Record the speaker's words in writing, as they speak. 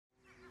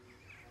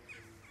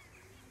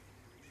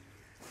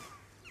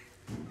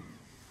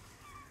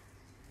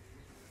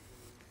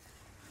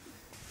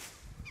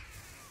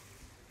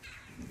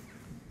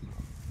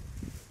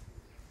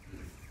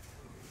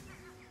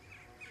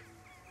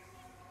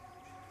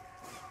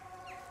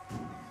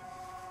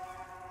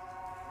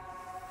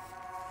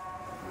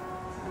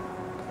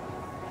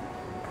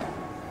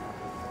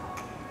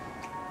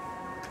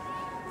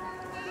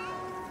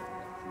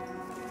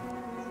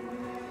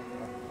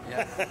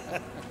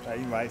Der er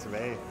en vej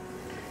tilbage.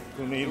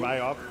 Kun en vej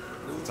op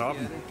til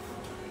toppen.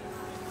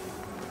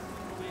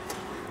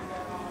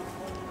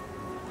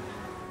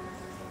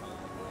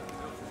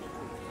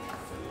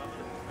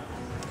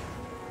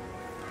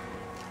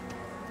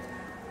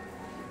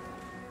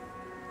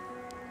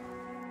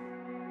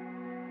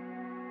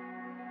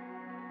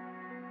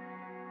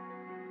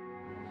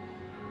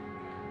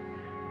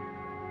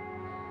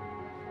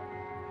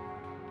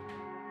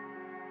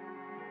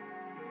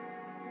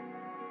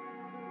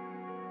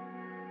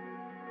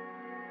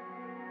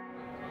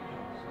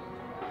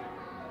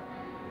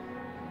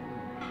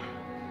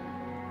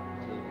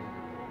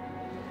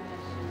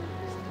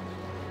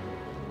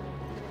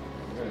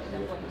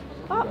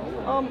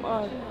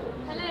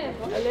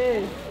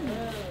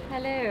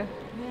 Hello.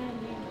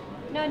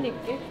 No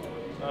nikki.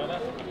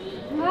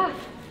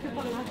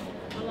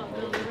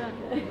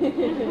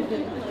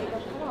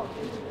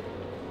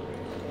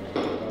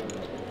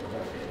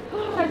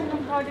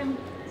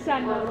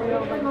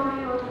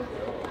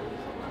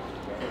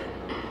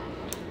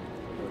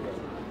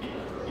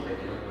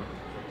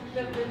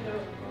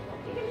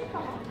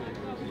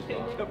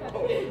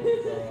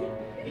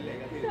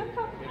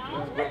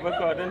 Hvad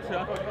gør den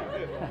så?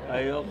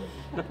 Ej jo.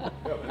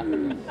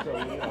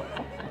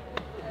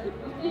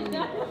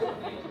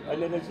 Ej,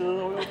 lad den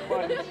sidde over på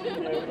en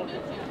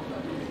side.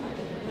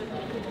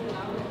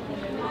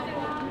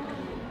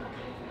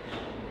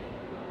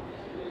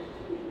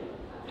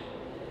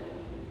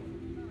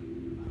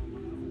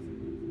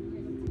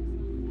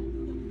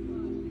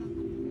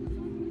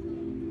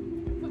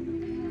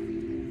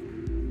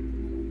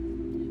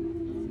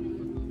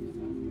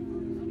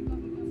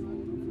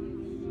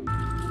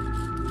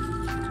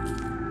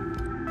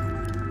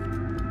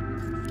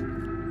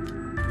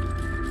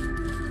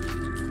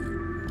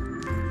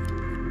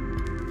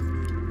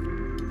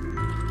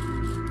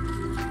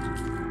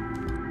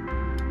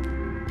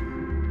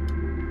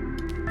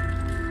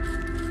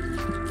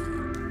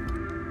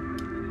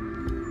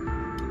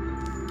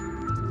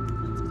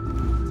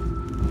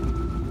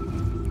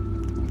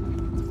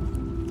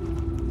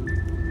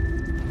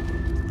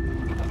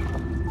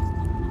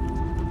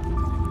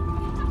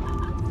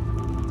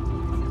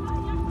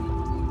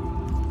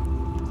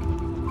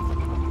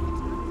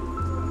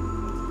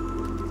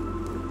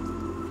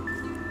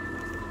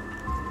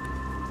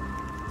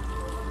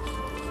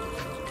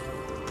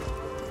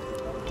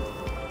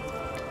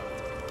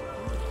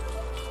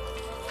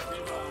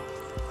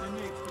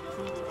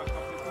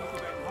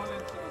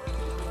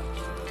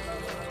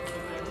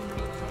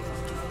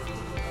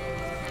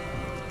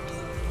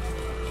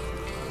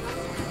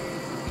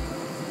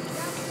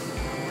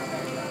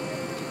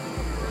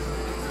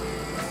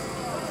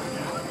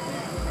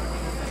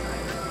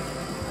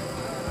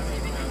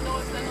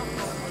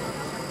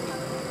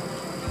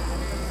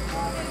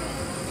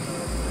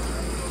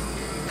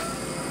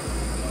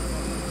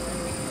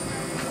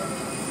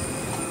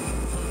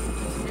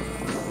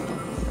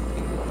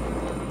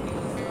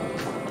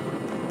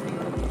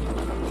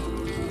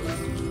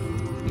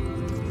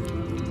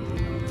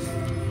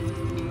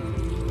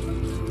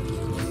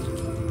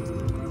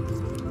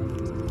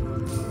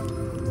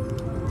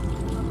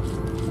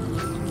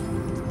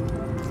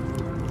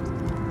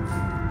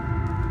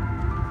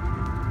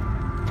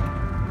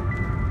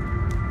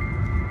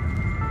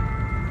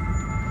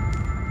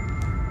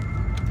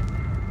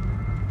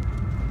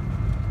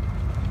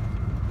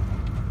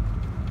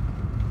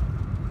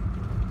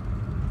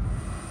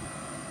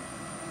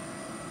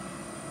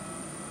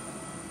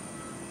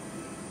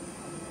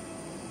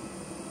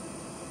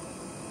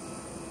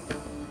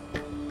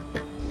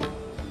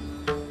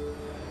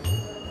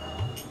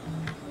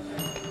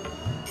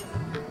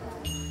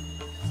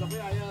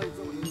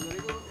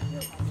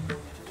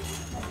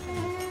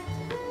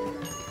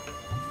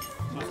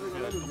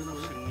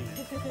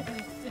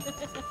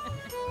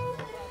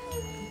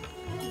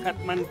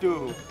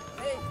 Kathmandu.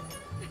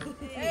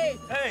 Hey,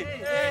 hey,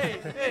 hey,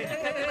 hey,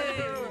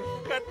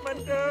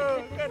 Kathmandu,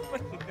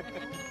 Kathmandu.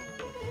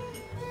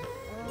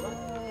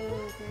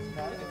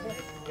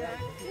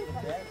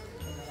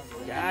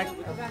 Jack,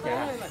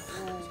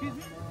 excuse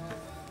me.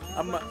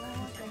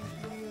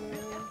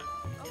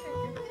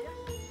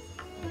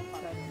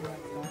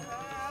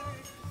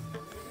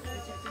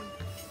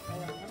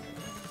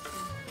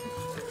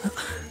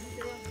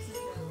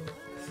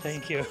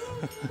 Thank you.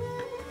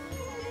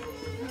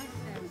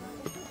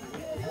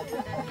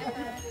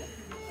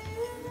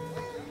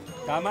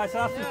 Der er masser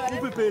af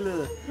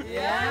gruppebillede.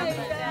 Ja.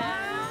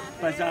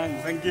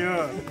 Pasang, thank you. Der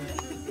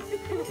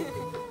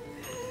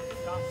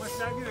er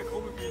masser af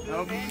gruppebillede.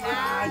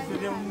 Altså,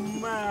 det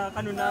er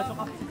kan du nær så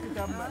ret til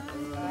dem.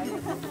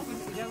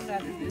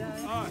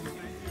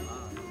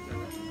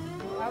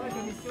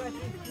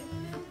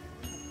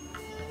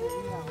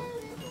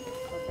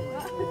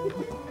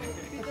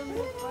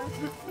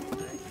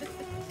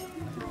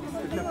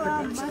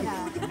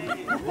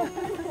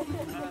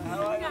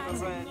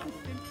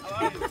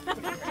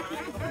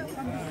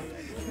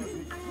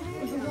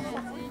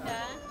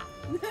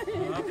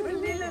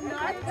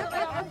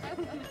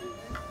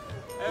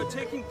 Are you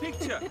taking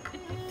picture?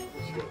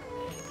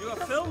 You are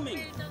filming.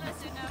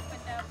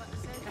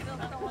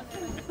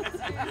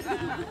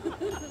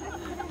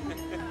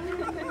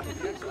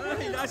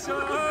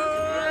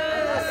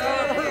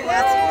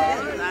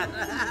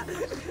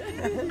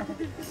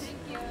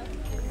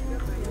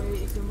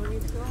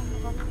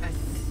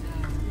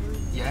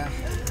 Ja,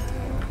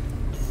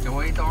 det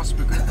var en, der også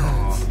begyndte at...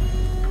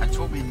 Han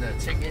tog mine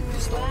ting ind,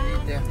 de står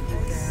lige der.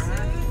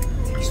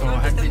 Så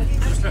han ville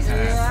pludselig have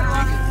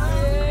blikket.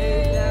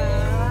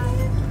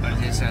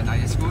 Og jeg sagde, nej,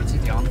 jeg skal ud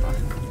til de andre.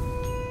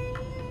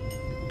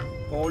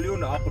 Rolig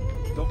op,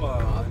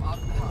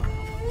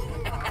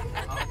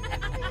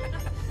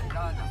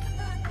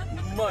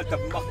 Mata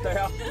mahta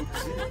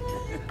jakkuksi.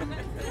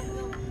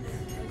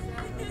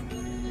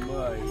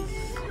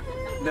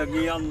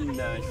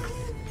 Nagiannas.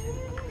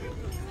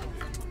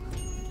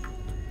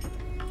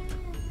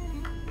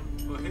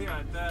 Og her,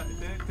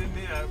 den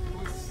her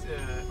bus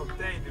om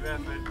dagen i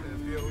hvert fald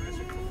bliver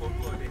undersøgt på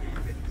fodbold det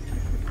hele.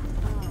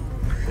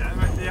 Ja,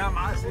 men det er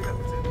meget sikkert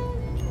til.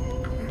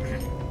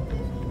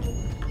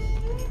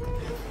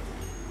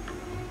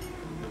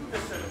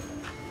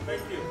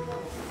 Thank you.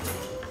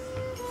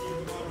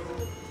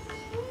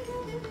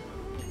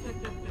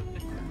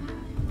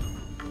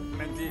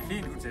 Men det er et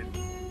fint hotel.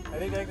 Er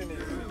det ikke rigtigt,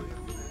 Niels?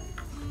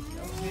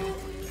 Okay.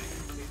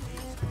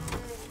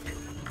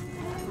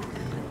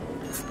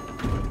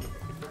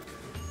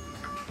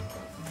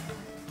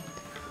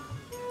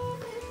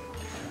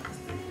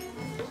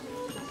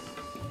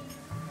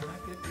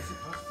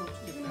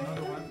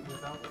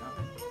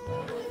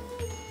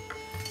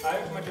 Ej,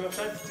 men det var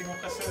sandt, det var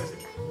præcis.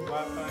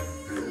 Wi-Fi.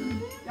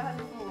 Jeg har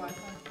lige på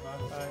Wi-Fi.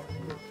 Wi-Fi.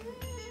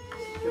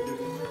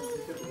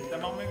 Der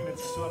må man ikke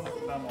til sort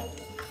fremover.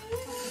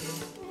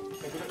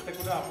 Det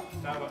kunne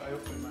der var jo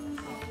for mig.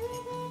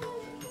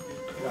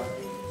 Ja,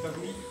 så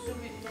vi.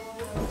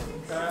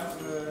 Der er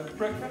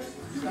breakfast.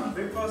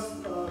 Breakfast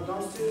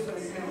downstairs and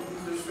you can do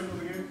the restaurant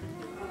over here.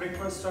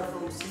 Breakfast start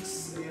from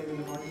 6 a.m. in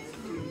the morning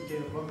till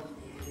 10 o'clock.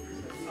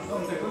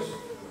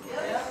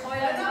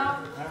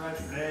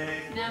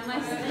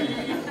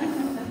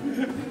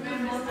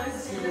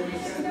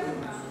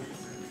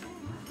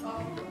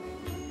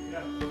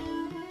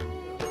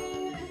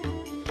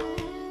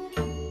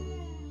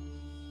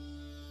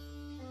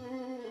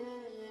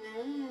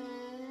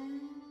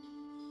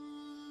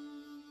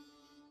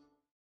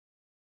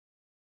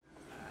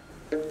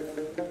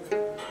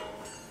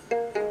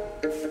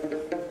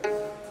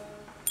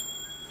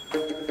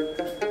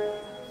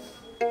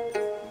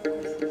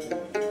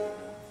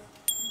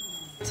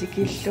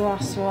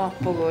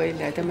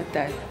 Tikilluarsuarpuguila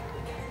tamata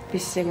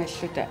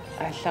pissangalluta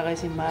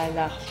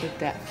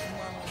aallarisimaalaarluta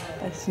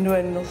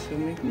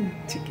asnuannersumi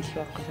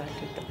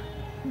tikilluaqqasaalluta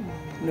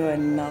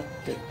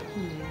nuannaartut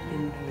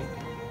innuit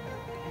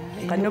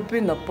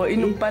qanuppinerpo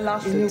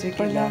inuppalaarlu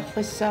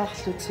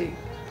tikilaaqqissaarluti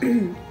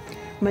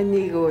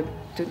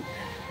maniguuttut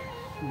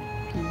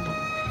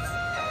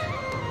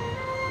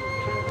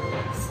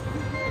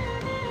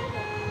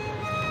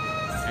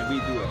And we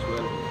do as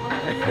well.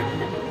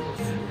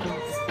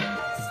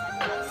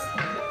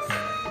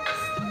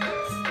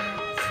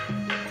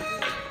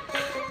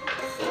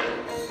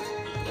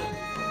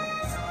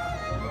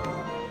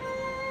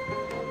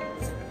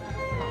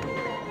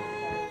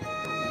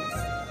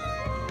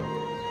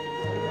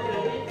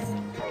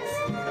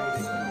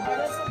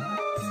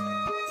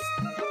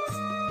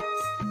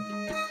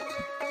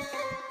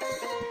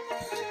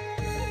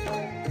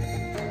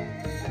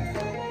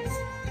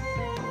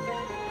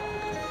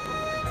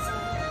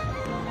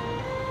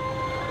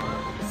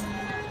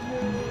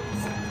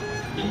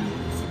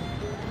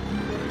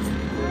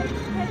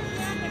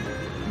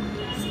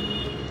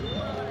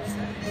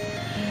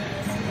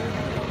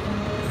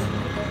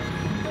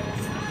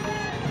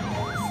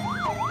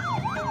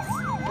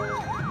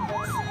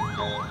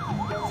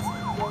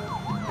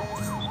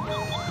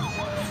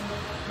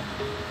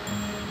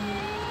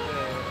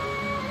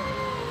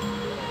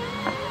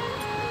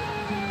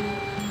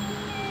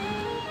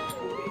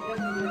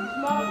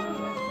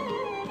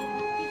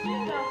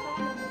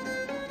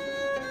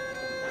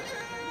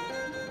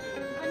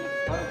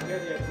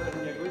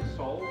 Jeg kunne ikke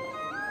sove.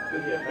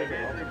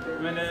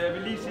 Men jeg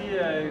vil lige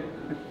sige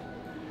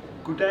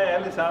goddag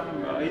alle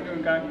sammen, og endnu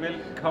en gang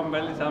velkommen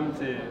alle sammen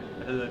til,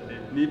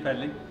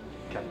 Nepal, ikke?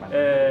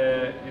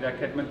 Eller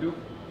Kathmandu.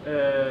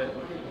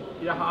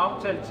 Jeg har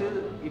aftalt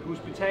tid i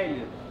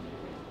hospitalet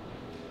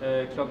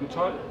kl.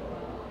 12.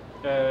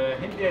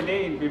 Hende der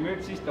lægen, vi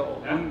mødte sidste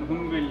år,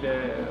 hun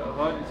ville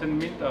holde sådan en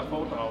mindre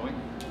foredrag, ikke?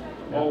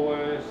 Ja. Og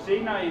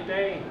senere i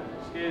dag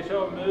skal jeg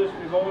så mødes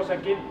med vores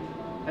agent.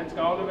 Han skal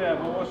aflevere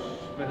vores,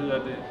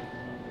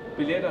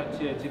 billetter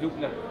til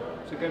Lukla.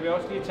 Så kan vi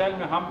også lige tale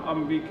med ham,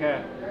 om vi kan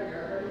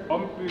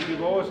ombygge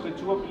vores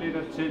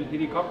returbilletter til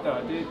helikopter.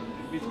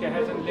 Vi skal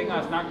have sådan en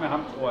længere snak med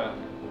ham, tror jeg,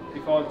 i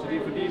forhold til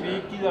det, fordi vi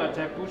ikke gider at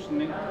tage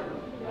bussen, ikke?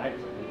 Nej.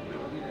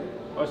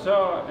 Og så,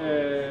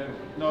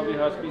 når vi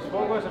har spist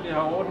frokost, og vi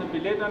har ordnet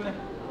billetterne,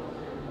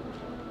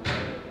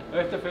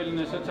 Og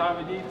efterfølgende så tager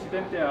vi lige til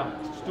den der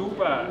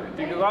stuber.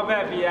 Det kan godt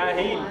være, at vi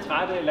er helt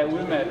trætte eller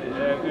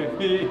udmattede,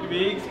 vi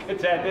ikke skal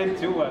tage den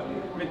tur.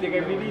 Men det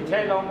kan vi lige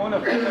tale om under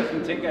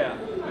frokosten, tænker jeg.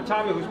 Nu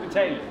tager vi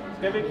hospitalet.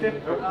 Skal vi ikke det?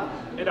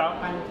 Et op.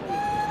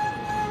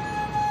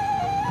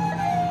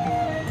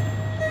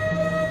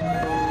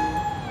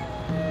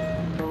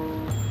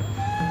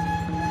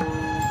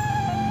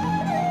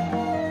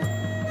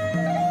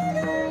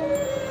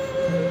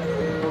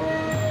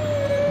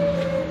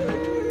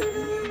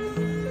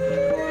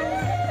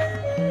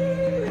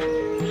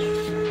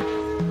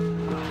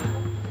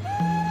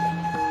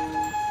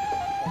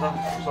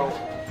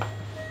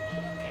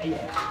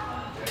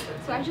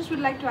 So I just would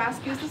like to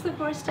ask you, is this the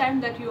first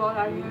time that you all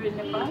are here in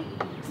Nepal?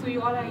 So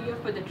you all are here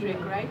for the trek,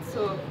 right?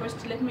 So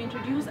first let me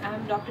introduce,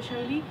 I'm Dr.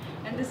 Shirley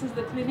and this is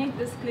the clinic.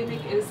 This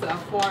clinic is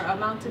for a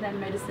mountain and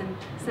medicine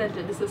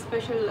center. This is a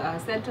special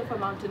center for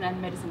mountain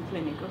and medicine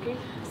clinic, okay?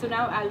 So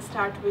now I'll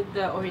start with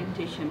the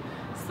orientation.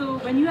 So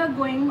when you are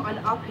going on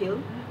uphill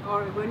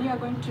or when you are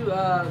going to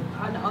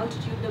an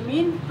altitude, the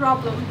main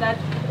problem that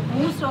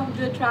most of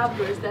the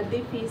travelers that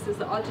they face is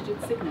the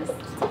altitude sickness.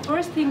 The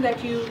first thing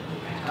that you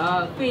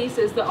face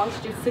is the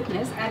altitude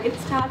sickness, and it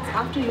starts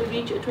after you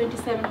reach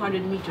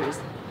 2,700 meters.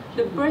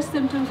 The first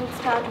symptoms will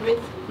start with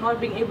not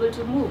being able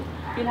to move.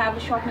 You'll have a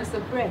shortness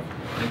of breath.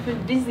 You feel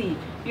dizzy.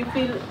 You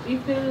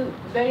feel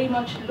very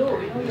much low.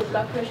 You know, your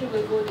blood pressure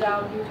will go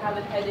down. You have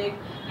a headache.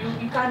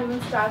 You can't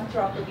even stand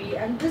properly.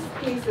 And this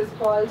case is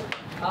called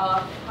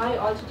high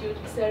altitude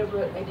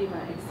cerebral edema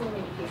in so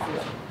many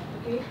cases.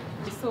 Okay.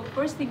 So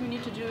first thing you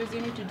need to do is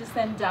you need to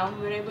descend down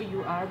wherever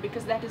you are,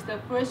 because that is the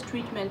first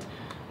treatment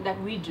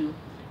that we do.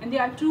 And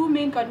there are two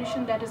main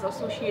conditions that is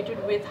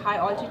associated with high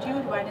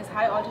altitude. One is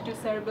high altitude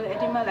cerebral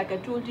edema, like I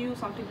told you,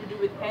 something to do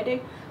with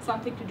headache,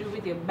 something to do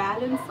with your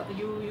balance.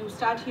 You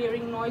start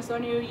hearing noise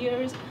on your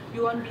ears,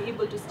 you won't be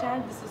able to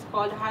stand. This is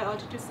called high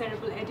altitude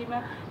cerebral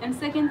edema. And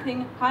second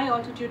thing, high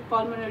altitude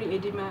pulmonary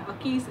edema, a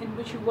case in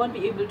which you won't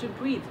be able to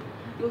breathe.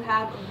 You'll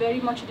have very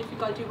much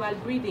difficulty while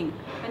breathing.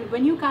 And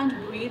when you can't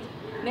breathe,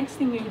 next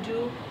thing you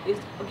do is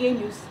again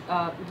you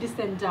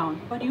descend down.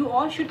 But you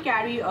all should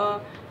carry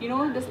you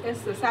know, this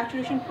is a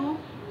saturation probe.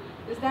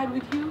 Is that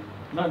with you?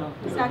 No.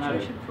 The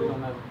saturation probe.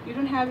 You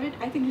don't have it?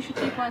 I think you should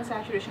take one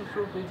saturation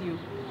probe with you.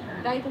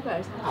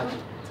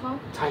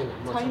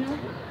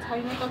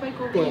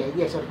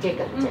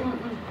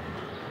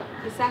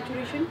 The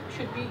saturation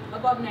should be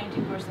above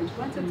 90%.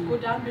 Once it go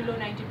down below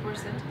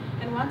 90%,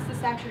 and once the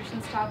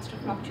saturation starts to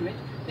fluctuate,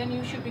 then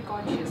you should be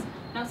conscious.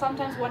 Now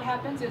sometimes what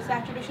happens, your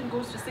saturation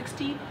goes to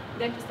 60,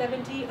 then to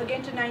 70,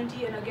 again to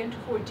 90, and again to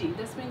 40.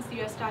 This means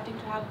you are starting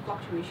to have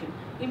fluctuation.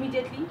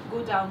 Immediately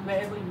go down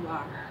wherever you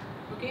are.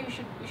 Okay,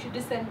 you should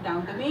descend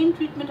down. The main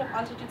treatment of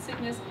altitude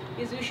sickness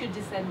is you should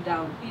descend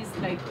down. Please,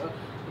 like,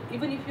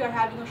 even if you are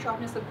having a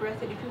shortness of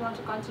breath and if you want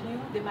to continue,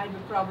 there might be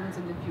problems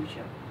in the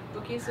future.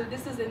 Okay, so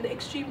this is in the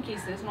extreme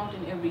cases, not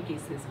in every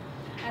cases.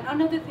 And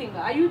another thing,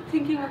 are you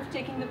thinking of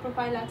taking the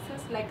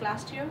prophylaxis like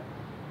last year?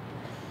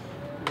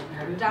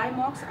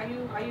 Diamox, are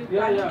you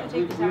planning to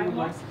take the Diamox?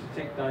 Like to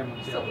take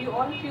Diamox, yeah. So you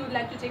all of you would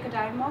like to take a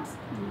Diamox?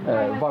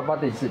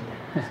 What is it?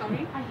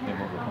 Sorry?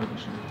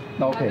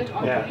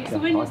 Okay. So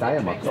when is the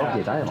Diamox. trek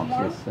Okay, start? Diamox,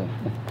 Tomorrow? yes.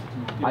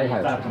 I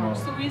have.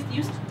 So we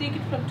used to take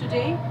it from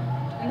today,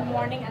 in the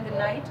morning and the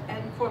night,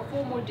 and for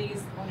 4 more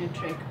days on your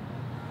trek.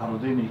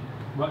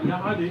 Jeg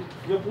har det.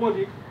 Jeg bruger det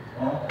ikke.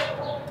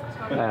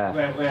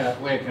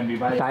 Where can we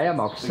buy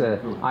Diamox,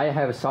 I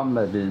have some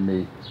with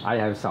me. I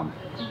have some.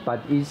 But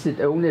is it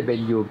only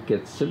when you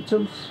get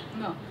symptoms?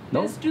 No. No?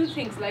 There's two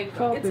things, like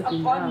it's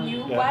upon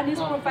you. One is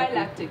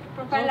prophylactic.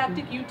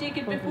 Prophylactic, you take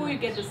it before you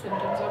get the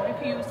symptoms or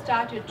before you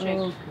start your trek.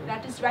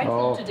 That is right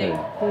from today.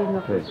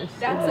 Okay.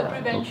 That's a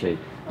prevention. Okay.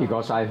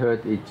 Because I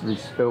heard it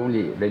was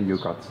only when you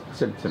got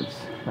symptoms.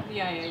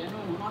 Yeah.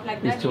 No, not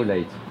like that. It's too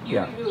late.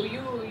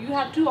 You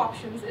have two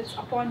options. It's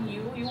upon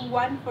you. You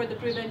one for the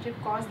preventive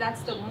cause.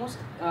 That's the most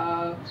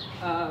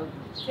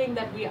thing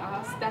that we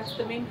ask. That's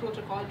the main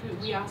protocol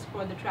we ask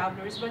for the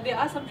travelers. But there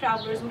are some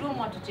travelers who don't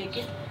want to take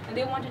it, and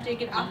they want to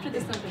take it after the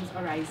symptoms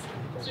arise.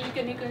 So you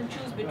can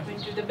choose between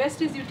two. The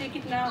best is you take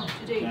it now,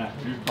 today.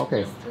 Yeah.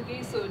 Okay.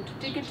 Okay, so to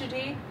take it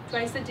today,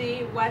 twice a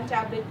day, 1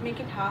 tablet, make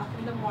it half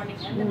in the morning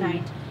and the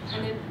night,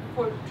 and then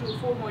for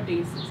 4 more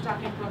days,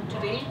 starting from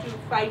today to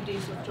 5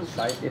 days of total.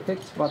 Side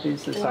effects? What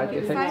is the side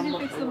effect? Side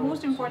effects, the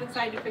most important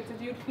side effect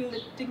is you'd feel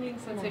the tingling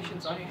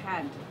sensations on your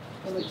hand.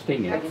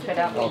 Stinging. That's the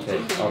tingling.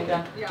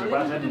 Okay. Yeah,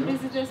 a little bit of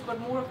dizziness, but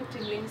more of a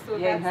tingling, so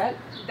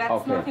that's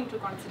Okay. nothing to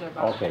consider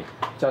about. Okay.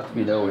 Just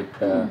below it.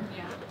 Yeah.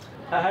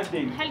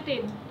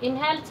 Halvdelen. En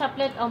halv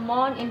tablet om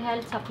morgen, en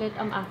halv tablet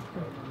om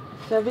aftenen.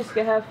 Så vi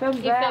skal have 5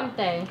 I hver. 5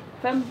 dage.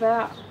 5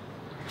 hver.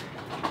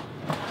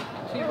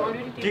 So you've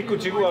already taken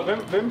Gik Tigua,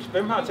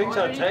 hvem har tænkt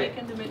sig at tage?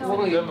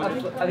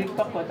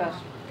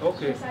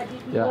 Okay.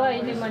 Hvor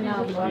er det, man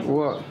har?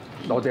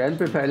 Når det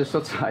anbefales, så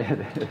tager jeg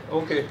det.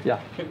 Okay. Ja.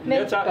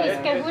 Men I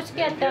skal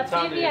huske, at der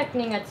er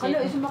bivirkninger til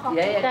det.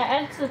 Der er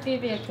altid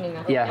bivirkninger.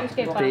 Ja, Dem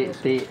skal I bare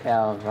huske. det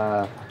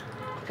er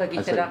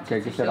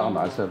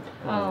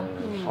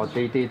Og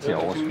det er til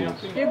overskud.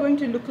 You're going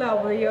to Lukla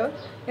over here,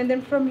 and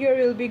then from here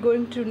you'll be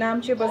going to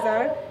Namche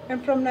Bazaar,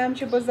 and from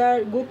Namche Bazaar,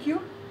 Gokyo.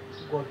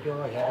 Gokyo,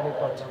 Herni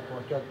Pacha,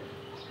 Gokyo.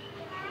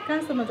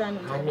 कहाँसम्म जानु?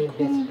 हामी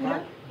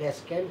base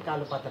camp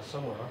कालो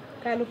पत्थरसम्म हो.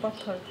 कालो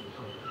पत्थर.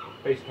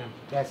 Base camp.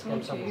 Beस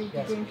क्याम्पसम्म.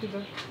 Going to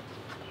the.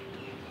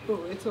 Oh,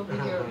 it's over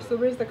here. So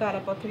where's the Kara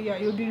Pathar? Yeah,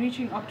 you'll be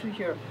reaching up to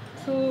here.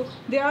 So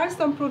there are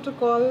some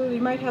protocol.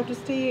 You might have to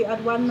stay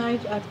at one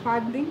night at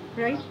Phagding,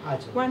 right?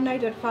 One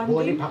night at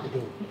Phagding.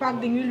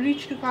 Phagding. You'll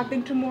reach to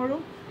Phagding tomorrow.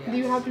 Yes.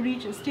 You have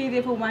to stay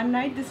there for one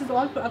night. This is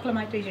all for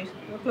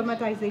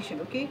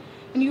acclimatization, okay?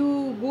 And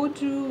you go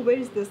to, where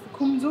is this?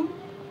 Khumzum,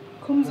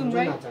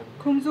 right?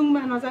 Khumzum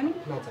ma najani?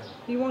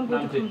 You won't go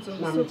to Khumzum.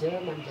 So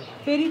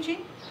Feriche?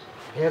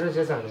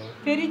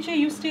 Feriche,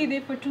 you stay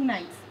there for 2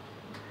 nights.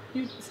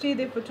 You stay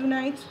there for 2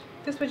 nights.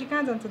 त्यसपछि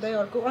कहाँ जान्छ दाइ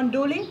अर्को? अनि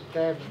डोले?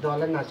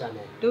 डोले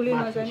नजाने. डोले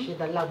नजाने.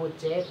 शीतला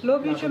बुच्चे.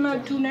 लोबिचमा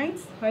 2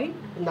 nights, है?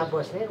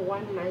 नबस्ने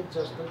 1 night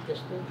जस्तो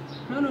त्यस्तो.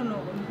 No.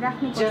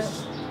 राख्नु पर्छ.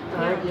 Just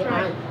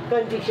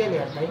condition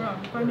हेर्दै.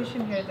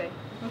 Condition हेर्दै.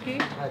 Okay?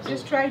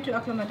 Just try to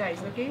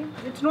acclimatize, okay?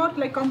 It's not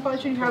like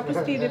compulsion, you have to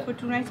stay there for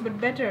 2 nights, but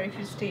better if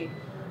you stay.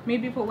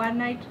 Maybe for 1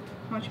 night,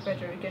 much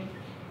better. You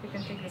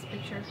can take this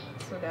picture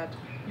so that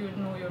you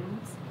know your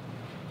roots.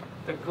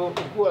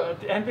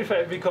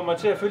 Vi kommer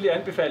til at følge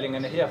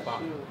anbefalingerne herfra.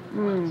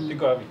 Det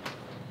gør vi.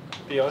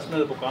 Det er også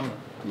med i programmet.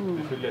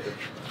 Vi følger det.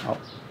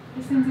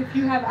 Since if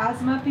you have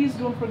asthma, please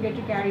don't forget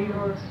to carry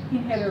your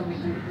inhaler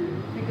with you,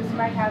 because you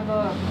might have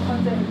a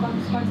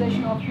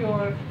congestion of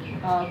your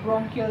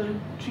bronchial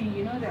tree,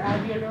 you know, the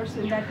alveolars.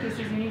 In that case,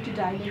 you need to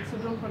dilate, so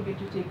don't forget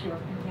to take your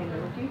inhaler,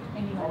 okay?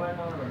 Anyhow.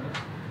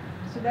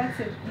 So that's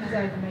it. These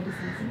are the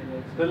medicines.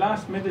 The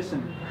last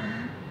medicine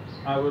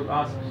I will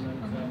ask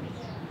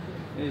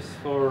is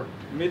for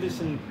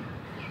medicine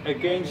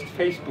against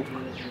Facebook.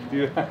 Do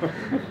you have?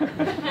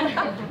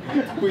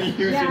 We're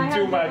using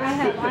too much.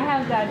 I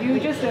have that. You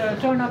just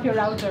turn off your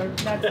router.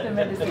 That's the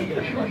medicine.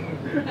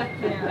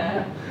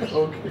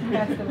 Okay.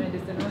 That's the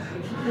medicine.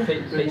 Okay.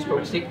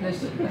 Facebook sickness.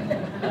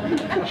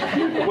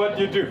 What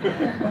do you do?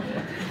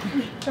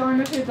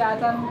 Turn off your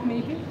data,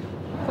 maybe.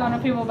 Turn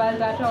off your mobile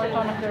data or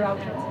turn off the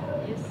router.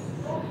 Yes.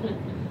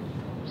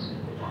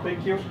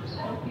 Thank you.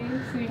 Okay,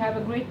 so you have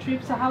a great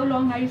trip. So how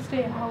long are you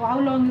staying? How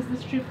long is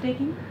this trip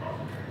taking?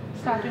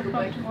 Starting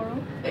from tomorrow?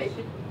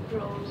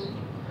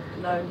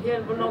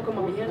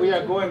 We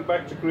are going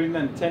back to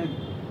Greenland 10th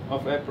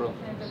of April.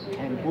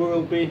 And we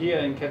will be here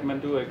in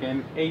Kathmandu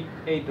again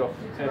 8th of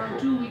April. Around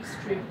 2 weeks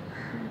trip.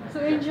 So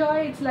enjoy,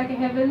 it's like a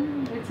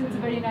heaven. It's a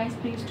very nice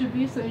place to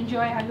be. So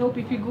enjoy. I hope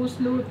if you go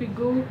slow, if you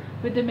go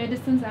with the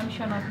medicines, I'm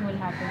sure nothing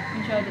will happen.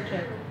 Enjoy the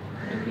trip.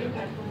 Okay?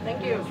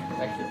 Thank you.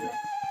 Thank you.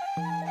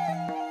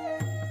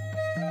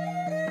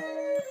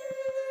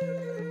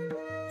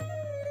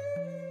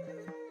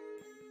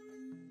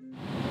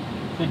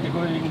 Sige ko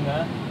yung nga.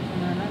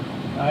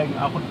 Ay,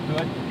 ako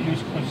tuwad,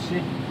 use ko si.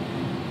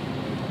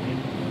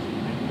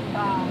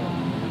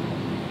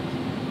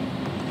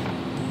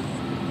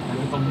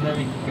 Ano pang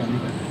nawik ka?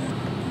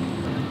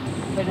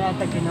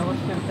 Benata ginawas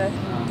ko ito.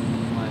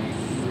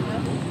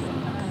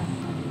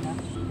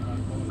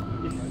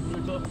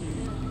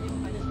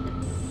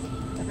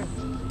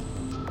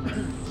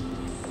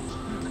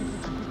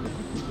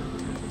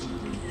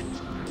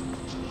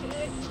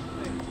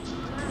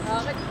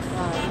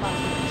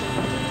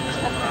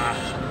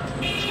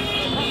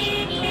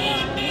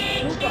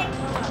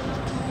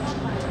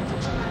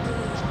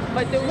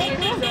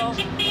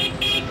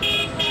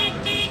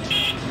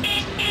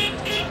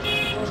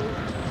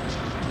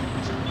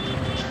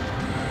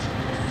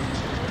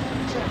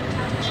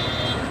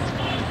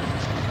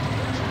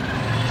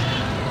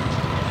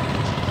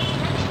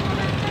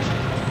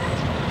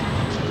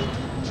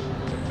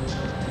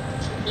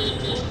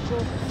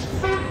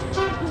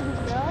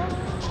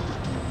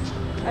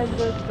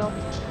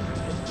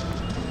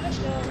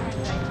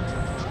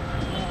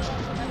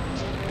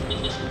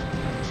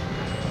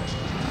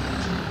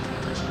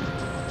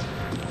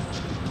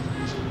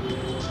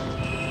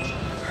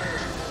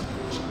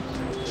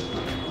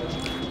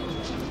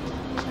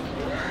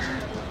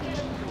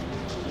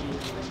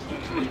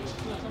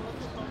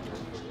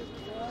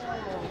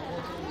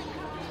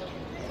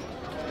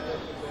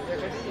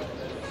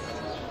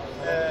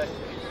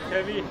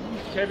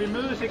 Kan vi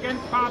mødes igen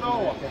fart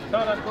over, så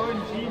er der gået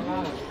en time.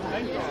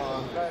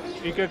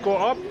 Vi kan gå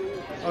op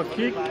og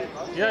kigge.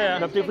 Ja.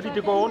 Det er fordi,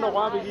 det går under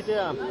rør ved de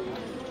der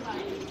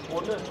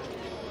runde.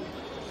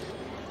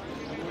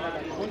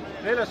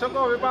 Ellers så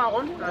går vi bare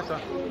rundt, altså.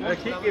 Og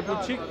kigge i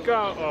butikker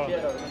og...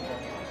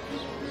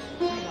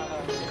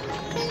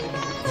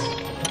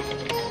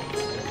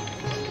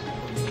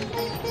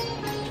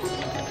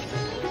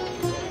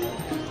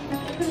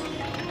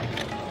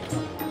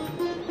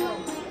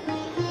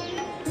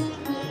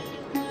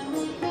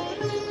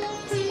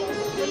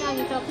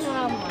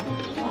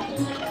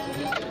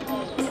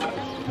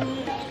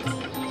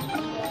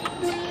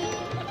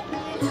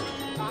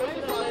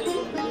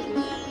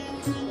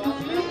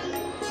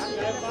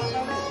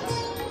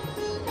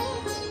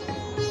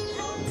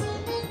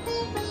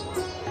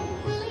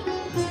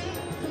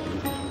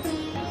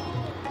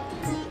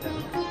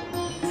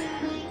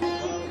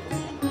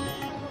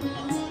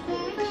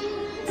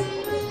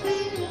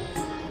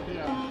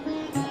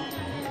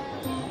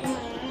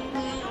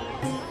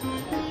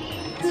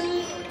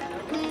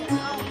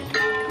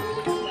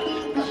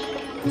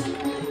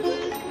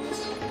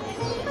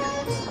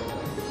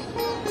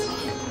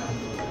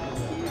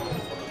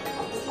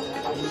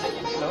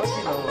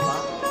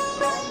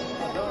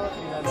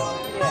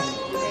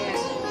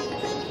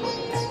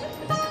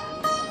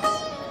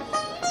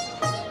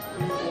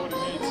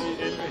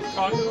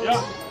 godt. Ja.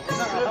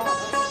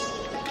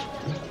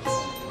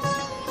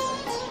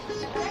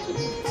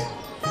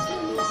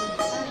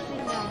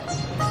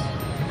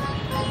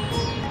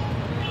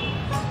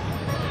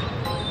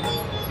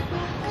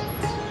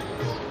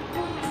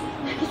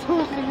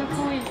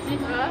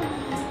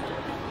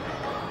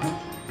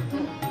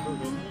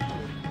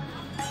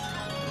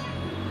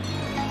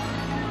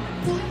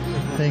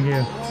 Thank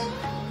you.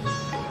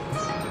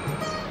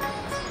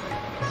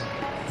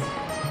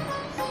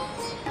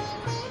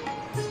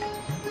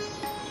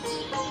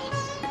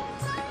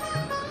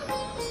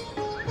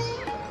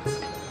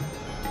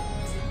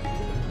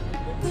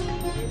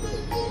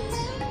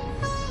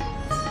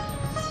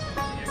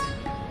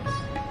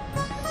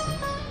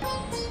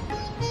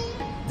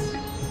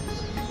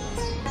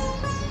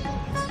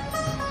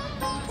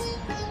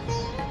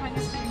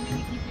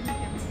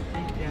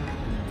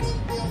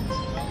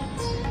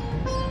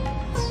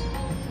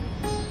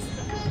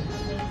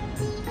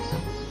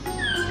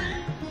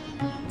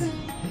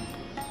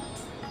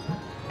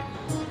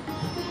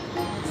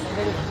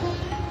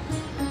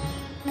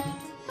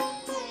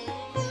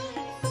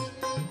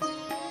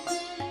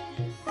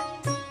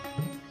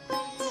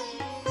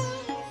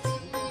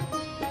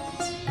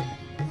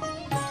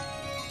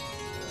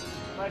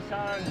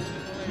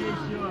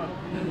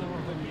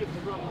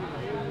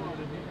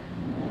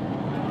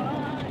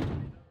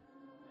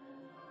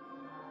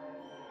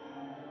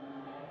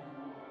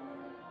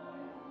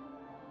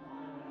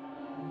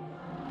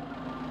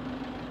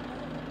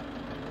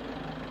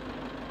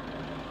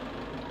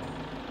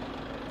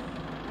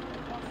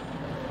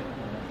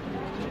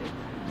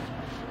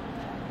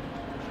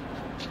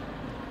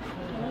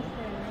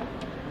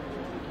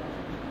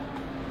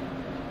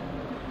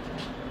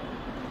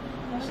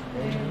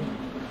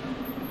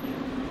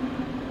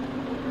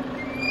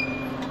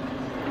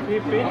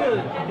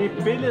 Det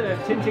er billedet af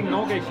Tenzing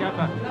Norgay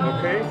Sherpa.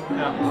 Okay.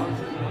 Ja.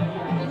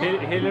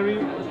 Hillary,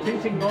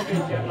 Tenzing Norgay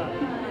Sherpa.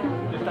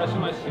 Det er så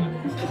meget siger.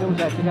 Det er jo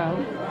særligt, det er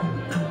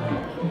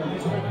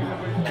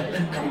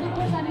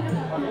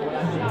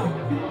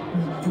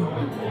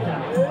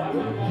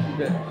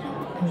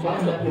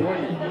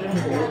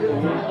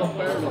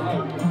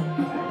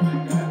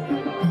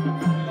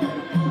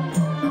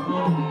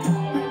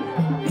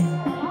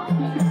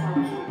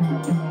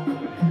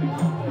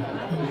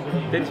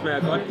den smager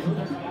godt.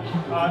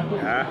 Ja,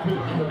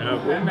 den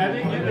er god. Men er det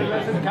ikke lidt,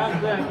 eller sådan en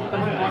kamp der?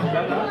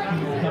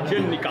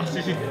 Tjenden i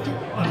gassi.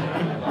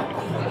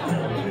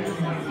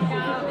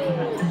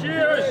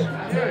 Cheers!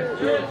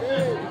 Cheers!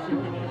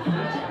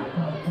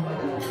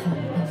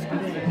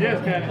 Cheers,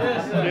 Ken.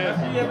 Cheers.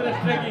 See you for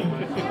drinking.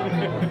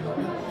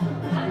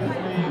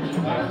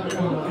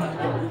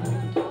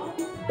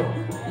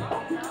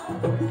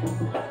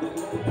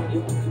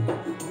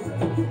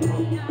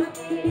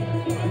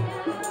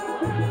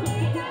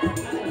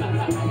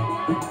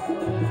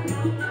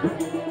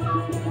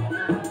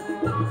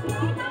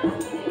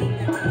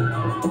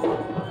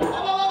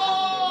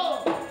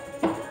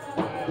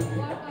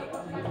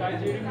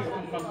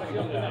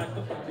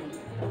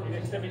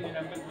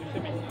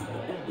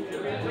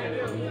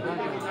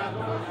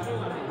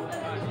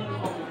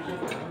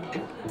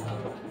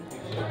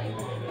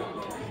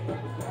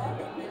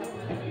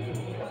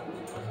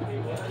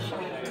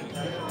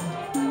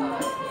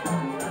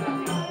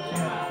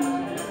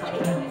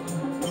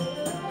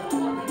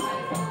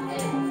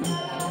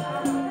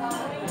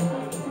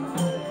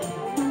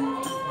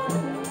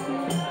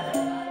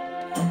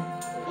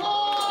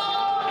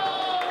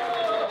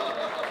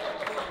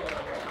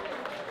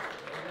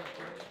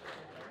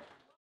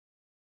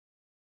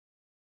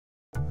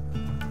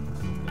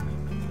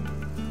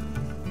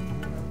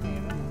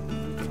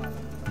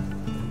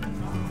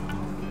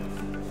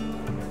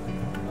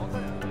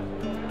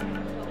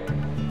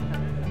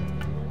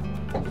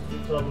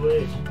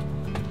 Luis.